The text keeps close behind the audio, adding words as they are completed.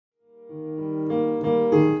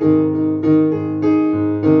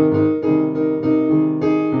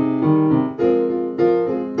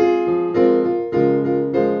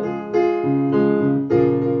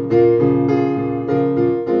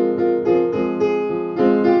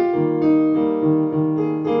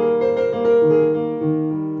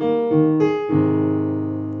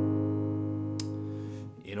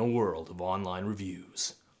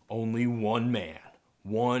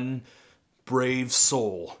Brave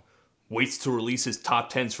soul waits to release his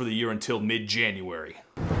top 10s for the year until mid-January.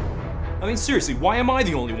 I mean, seriously, why am I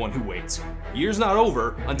the only one who waits? Year's not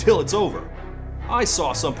over until it's over. I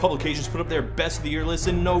saw some publications put up their best of the year list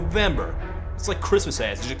in November. It's like Christmas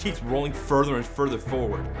ads, it just keeps rolling further and further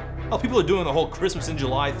forward. Hell, people are doing the whole Christmas in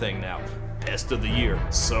July thing now. Best of the year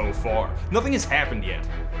so far. Nothing has happened yet.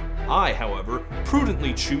 I, however,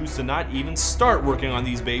 prudently choose to not even start working on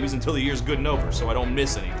these babies until the year's good and over, so I don't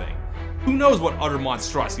miss anything. Who knows what utter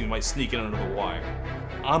monstrosity might sneak in under the wire?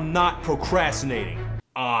 I'm not procrastinating.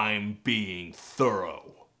 I'm being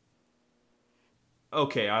thorough.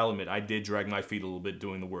 Okay, I'll admit, I did drag my feet a little bit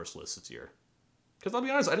doing the worst list this year. Because I'll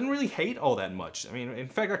be honest, I didn't really hate all that much. I mean, in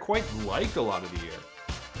fact, I quite liked a lot of the year.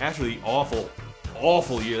 After the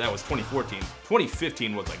awful year that was 2014,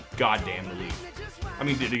 2015 was a goddamn relief. I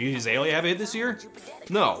mean, did Azalea have a hit this year?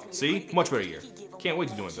 No. See? Much better year. Can't wait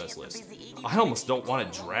to do my best list. I almost don't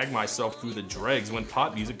want to drag myself through the dregs when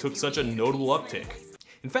pop music took such a notable uptick.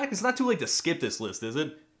 In fact, it's not too late to skip this list, is it?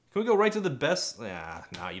 Can we go right to the best?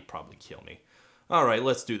 Nah, you'd probably kill me. Alright,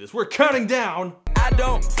 let's do this. We're counting down. I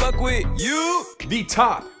don't fuck with you. The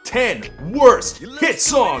top 10 worst hit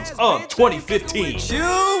songs of 2015.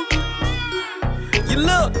 You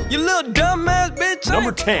little dumbass bitch.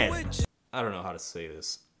 Number 10. I don't know how to say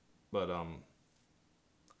this, but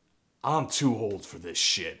I'm too old for this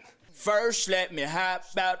shit. First, let me hop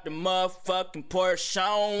out the motherfucking Porsche. I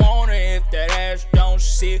don't want it if that ass don't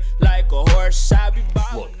sit like a horse. I be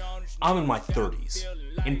Look, I'm in my 30s.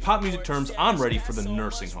 In pop music terms, I'm ready for the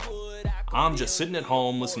nursing home. I'm just sitting at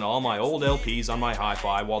home listening to all my old LPs on my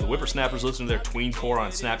hi-fi while the whippersnappers listen to their tweencore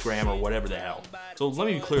on Snapgram or whatever the hell. So let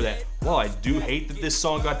me be clear that while I do hate that this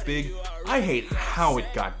song got big, I hate how it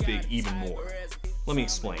got big even more. Let me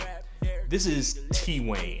explain. This is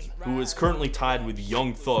T-Wayne, who is currently tied with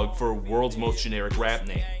Young Thug for world's most generic rap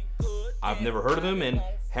name. I've never heard of him, and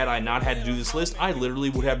had I not had to do this list, I literally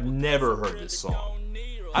would have never heard this song.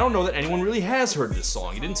 I don't know that anyone really has heard this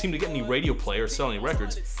song. It didn't seem to get any radio play or sell any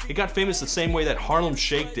records. It got famous the same way that Harlem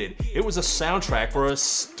Shake did. It was a soundtrack for a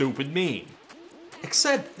stupid meme.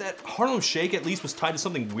 Except that Harlem Shake at least was tied to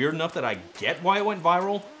something weird enough that I get why it went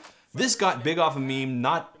viral. This got big off a meme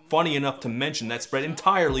not funny enough to mention that spread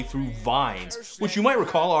entirely through Vines, which you might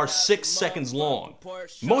recall are 6 seconds long.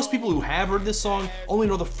 Most people who have heard this song only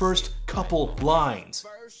know the first couple lines.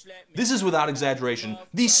 This is, without exaggeration,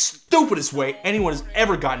 the stupidest way anyone has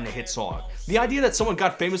ever gotten a hit song. The idea that someone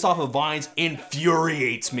got famous off of Vines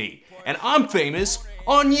infuriates me. And I'm famous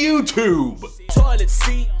on YouTube! Toilet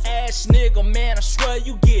seat ass nigga, man, I swear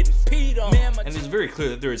you getting peed on. And it's very clear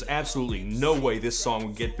that there is absolutely no way this song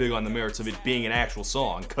would get big on the merits of it being an actual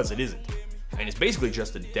song, because it isn't. And it's basically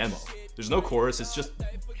just a demo. There's no chorus, it's just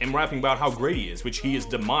him rapping about how great he is, which he is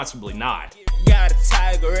demonstrably not. Got a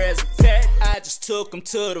tiger as a pet, I just took him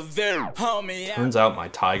to the vet. Homie, Turns out my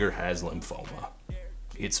tiger has lymphoma.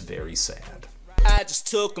 It's very sad. I just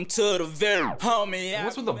took him to the vet. Homie,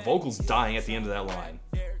 What's with the vocals dying at the end of that line?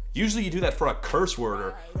 Usually you do that for a curse word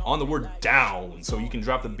or on the word down so you can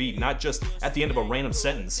drop the beat, not just at the end of a random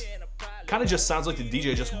sentence. Kinda just sounds like the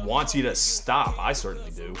DJ just wants you to stop. I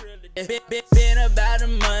certainly do. Been about the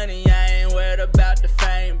money, I ain't worried about the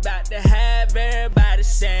fame. About to have everybody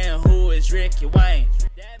saying who is Ricky Wayne.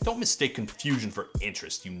 Don't mistake confusion for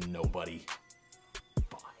interest, you nobody.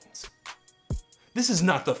 Vines. This is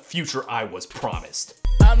not the future I was promised.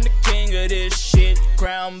 I'm the king of this shit,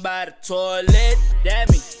 crowned by the toilet. That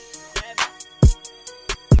me.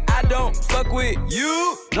 I don't fuck with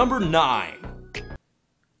you. Number 9.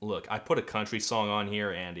 Look, I put a country song on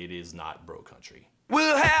here and it is not bro country.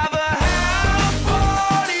 We'll have a house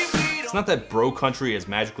party. It's not that bro country has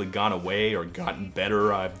magically gone away or gotten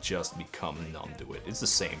better, I've just become numb to it. It's the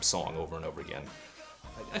same song over and over again.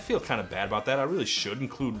 I feel kind of bad about that. I really should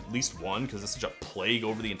include at least one because it's such a plague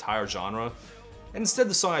over the entire genre. And instead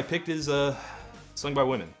the song I picked is sung by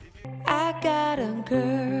women. I got a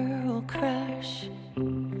girl crush.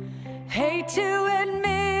 Hate to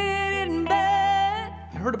admit it, but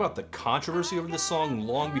I heard about the controversy over this song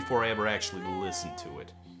long before I ever actually listened to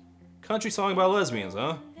it. Country song about lesbians,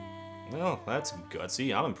 huh? Well, that's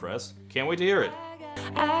gutsy. I'm impressed. Can't wait to hear it.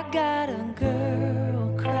 I got a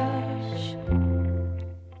girl crush.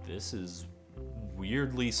 This is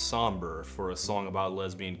weirdly somber for a song about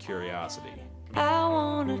lesbian curiosity. I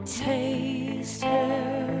wanna taste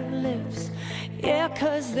her lips, yeah,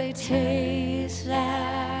 'cause they taste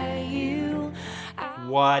like you.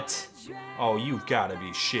 What? Oh, you've gotta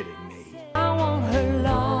be shitting me. I want her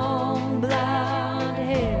long blonde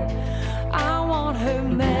hair. I want her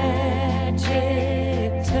magic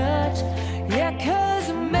touch, yeah, 'cause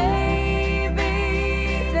maybe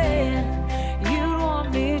then you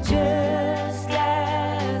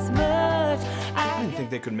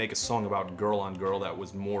they could make a song about girl on girl that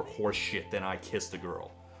was more horseshit than I Kissed a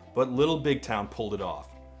Girl. But Little Big Town pulled it off.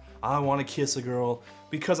 I wanna kiss a girl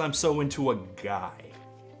because I'm so into a guy.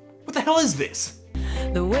 What the hell is this?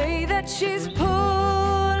 The way that she's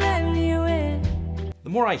pulling you in. The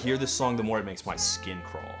more I hear this song, the more it makes my skin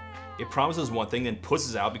crawl. It promises one thing, then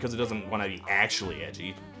pusses out because it doesn't want to be actually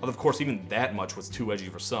edgy. Although of course even that much was too edgy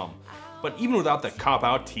for some. But even without the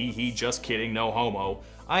cop-out, tee-hee, just kidding, no homo,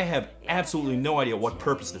 I have absolutely no idea what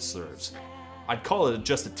purpose this serves. I'd call it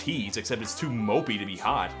just a tease, except it's too mopey to be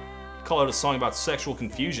hot. I'd call it a song about sexual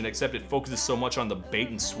confusion, except it focuses so much on the bait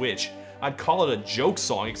and switch. I'd call it a joke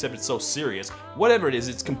song, except it's so serious. Whatever it is,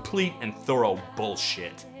 it's complete and thorough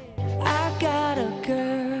bullshit. I got a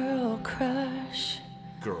girl crush.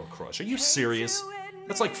 Girl crush, are you serious?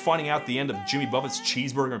 That's like finding out at the end of Jimmy Buffett's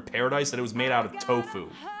Cheeseburger in Paradise that it was made out of tofu.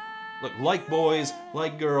 Look, like boys,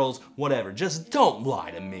 like girls, whatever, just don't lie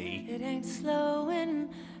to me. It ain't slowing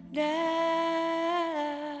down.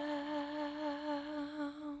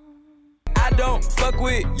 I don't fuck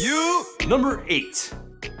with you. Number 8.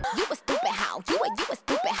 You a stupid how? You a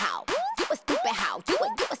stupid how? You a stupid how? You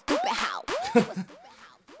a stupid how?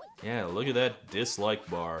 Yeah, look at that dislike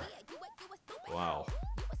bar. Wow.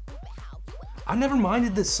 I never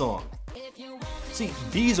minded this song. See,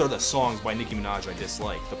 these are the songs by Nicki Minaj I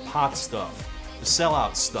dislike. The pop stuff, the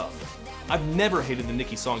sellout stuff. I've never hated the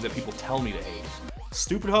Nicki songs that people tell me to hate.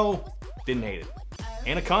 Stupid Ho, didn't hate it.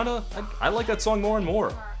 Anaconda, I like that song more and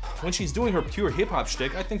more. When she's doing her pure hip-hop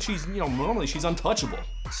shtick, I think she's, normally she's untouchable.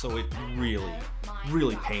 So it really,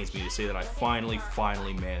 really pains me to say that I finally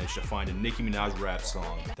managed to find a Nicki Minaj rap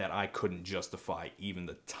song that I couldn't justify even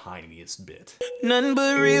the tiniest bit. Nothing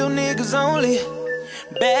but real niggas only.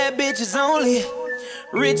 Bad bitches only.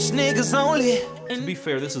 Rich niggas only. To be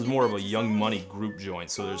fair, this is more of a Young Money group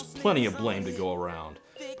joint, so there's plenty of blame to go around.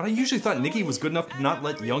 But I usually thought Nicki was good enough to not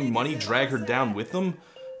let Young Money drag her down with them.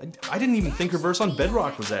 I didn't even think her verse on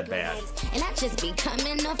Bedrock was that bad. And I just be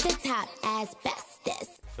coming off the top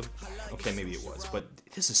asbestos. Okay, maybe it was, but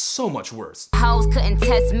this is so much worse. Hoes couldn't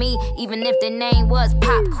test me, even if the name was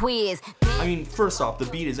Pop Quiz. I mean, first off, the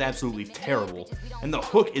beat is absolutely terrible, and the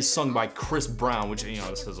hook is sung by Chris Brown, which,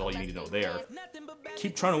 this is all you need to know there. I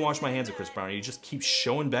keep trying to wash my hands of Chris Brown, and he just keeps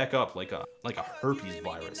showing back up like a herpes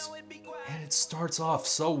virus. And it starts off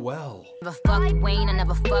so well. Never fucked Wayne, I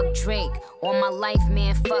never fucked Drake. All my life,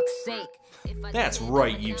 man, fuck's sake. That's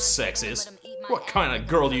right, you sexist. What kind of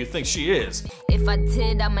girl do you think she is? If I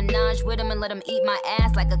did, I'd menage with him and let him eat my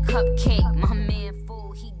ass like a cupcake. My man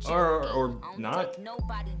fool, he just Or not.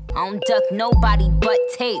 I don't duck nobody but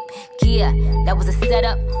tape. Yeah, that was a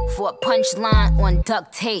setup for a punchline on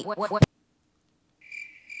duct tape.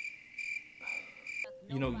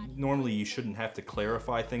 Normally you shouldn't have to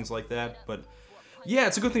clarify things like that, but yeah,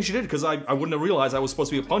 it's a good thing she did, because I wouldn't have realized I was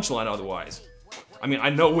supposed to be a punchline otherwise. I mean,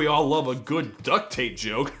 I know we all love a good duct tape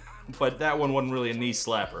joke, but that one wasn't really a knee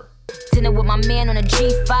slapper. Dinner with my man on a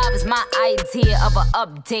G5 is my idea of an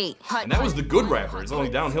update. And that was the good rapper, it's only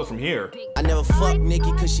downhill from here. I never fuck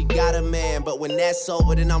Nicki cause she got a man, but when that's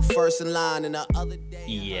over, then I'm first in line, and the other day...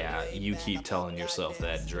 Yeah, you keep telling yourself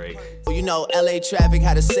that, Drake. LA traffic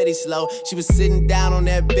had the city slow. She was sitting down on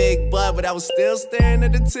that big butt, but I was still staring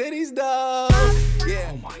at the titties, though.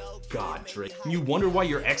 Yeah. Oh my God, Drake. You wonder why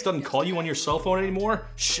your ex doesn't call you on your cell phone anymore?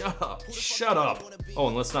 Shut up, shut up. Oh,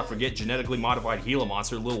 and let's not forget genetically modified Gila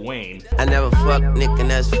monster Lil Wayne. I never fucked Nick and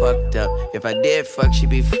that's fucked up. If I did fuck, she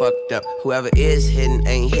be fucked up. Whoever is hitting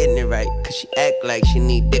ain't hitting it right, cause she act like she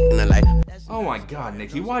need dick in her life. Oh my God,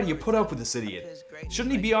 Nicki, why do you put up with this idiot?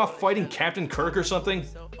 Shouldn't he be off fighting Captain Kirk or something?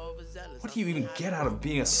 What do you even get out of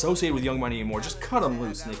being associated with Young Money anymore? Just cut him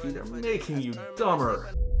loose, Nicki. They're making you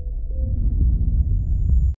dumber.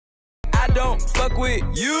 I don't fuck with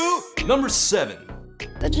you. Number 7.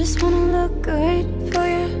 I just wanna look good for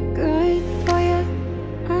you, good for you.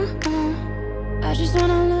 I just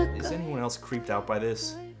wanna look. Is anyone else creeped out by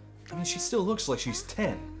this? I mean, she still looks like she's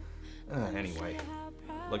 10. Anyway.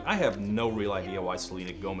 Look, I have no real idea why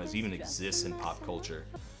Selena Gomez even exists in pop culture.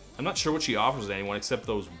 I'm not sure what she offers to anyone except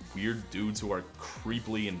those weird dudes who are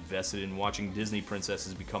creepily invested in watching Disney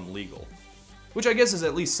princesses become legal. Which I guess is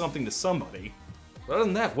at least something to somebody. But other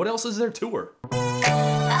than that, what else is there to her?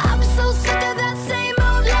 I'm so sick of that same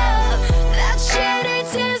old love. That shit ain't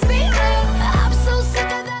tears me up. I'm so sick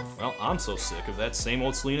of that. Well, I'm so sick of that same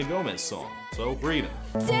old Selena Gomez song. So, breathe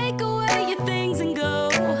in. Take away your things and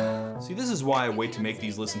go. See, this is why I wait to make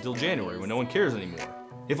these lists until January when no one cares anymore.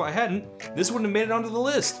 If I hadn't, this wouldn't have made it onto the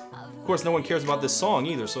list. Of course, no one cares about this song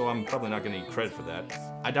either, so I'm probably not going to get credit for that.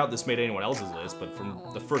 I doubt this made anyone else's list, but from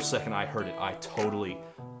the first second I heard it, I totally,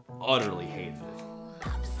 utterly hated it.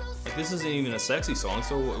 Like, this isn't even a sexy song,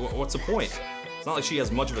 so what's the point? It's not like she has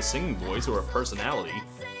much of a singing voice or a personality.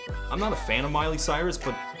 I'm not a fan of Miley Cyrus,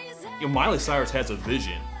 but you know, Miley Cyrus has a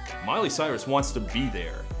vision. Miley Cyrus wants to be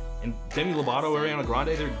there. And Demi Lovato, Ariana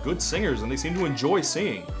Grande, they're good singers and they seem to enjoy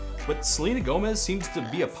singing. But Selena Gomez seems to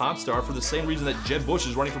be a pop star for the same reason that Jeb Bush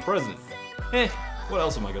is running for president. What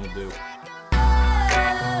else am I gonna do?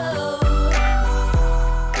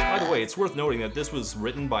 By the way, it's worth noting that this was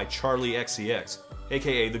written by Charlie XCX,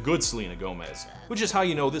 aka the good Selena Gomez, which is how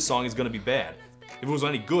you know this song is gonna be bad. If it was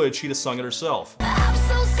any good, she'd have sung it herself. I'm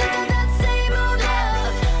so sick of that same old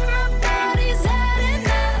love. My body's had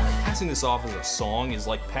enough. Passing this off as a song is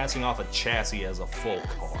like passing off a chassis as a full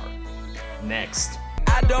car. Next.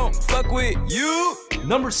 I don't fuck with you.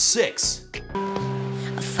 Number 6.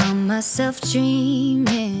 I found myself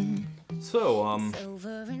dreaming. So,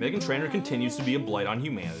 Meghan Trainor continues to be a blight on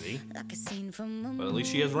humanity, but at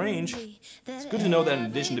least she has range. It's good to know that in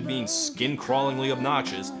addition to being skin-crawlingly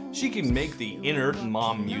obnoxious, she can make the inert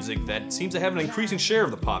mom music that seems to have an increasing share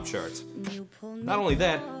of the pop charts. Not only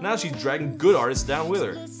that, now she's dragging good artists down with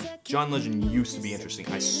her. John Legend used to be interesting,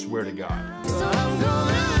 I swear to God. So I'm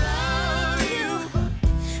gonna love you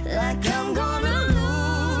like I'm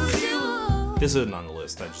gonna lose you. This isn't on the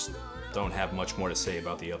list, I just don't have much more to say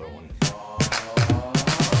about the other one.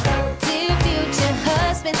 Dear future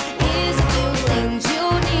husband, here's a few things you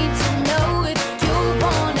need to know if you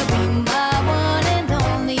wanna be my one and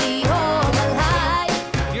only all my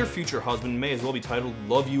life. Dear Future Husband may as well be titled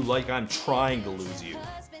Love You Like I'm Trying to Lose You.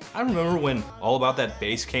 I remember when All About That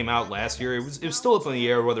Bass came out last year, it was still up in the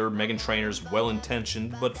air whether Meghan Trainor's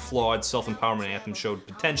well-intentioned but flawed self-empowerment anthem showed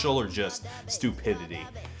potential or just stupidity.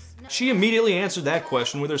 She immediately answered that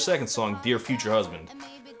question with her second song, Dear Future Husband.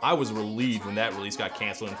 I was relieved when that release got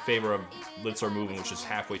canceled in favor of Lips Are Moving, which is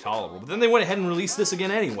halfway tolerable, but then they went ahead and released this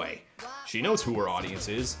again anyway. She knows who her audience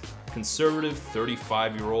is. Conservative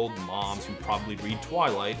 35-year-old moms who probably read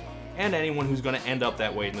Twilight, and anyone who's going to end up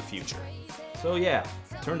that way in the future. So yeah,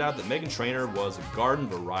 it turned out that Meghan Trainor was a garden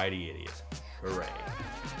variety idiot. Hooray.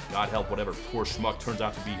 God help whatever poor schmuck turns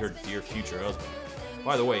out to be her dear future husband.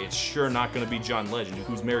 By the way, it's sure not going to be John Legend,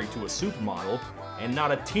 who's married to a supermodel, and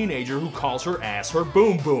not a teenager who calls her ass her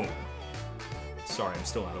boom boom. Sorry, I'm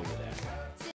still not over that.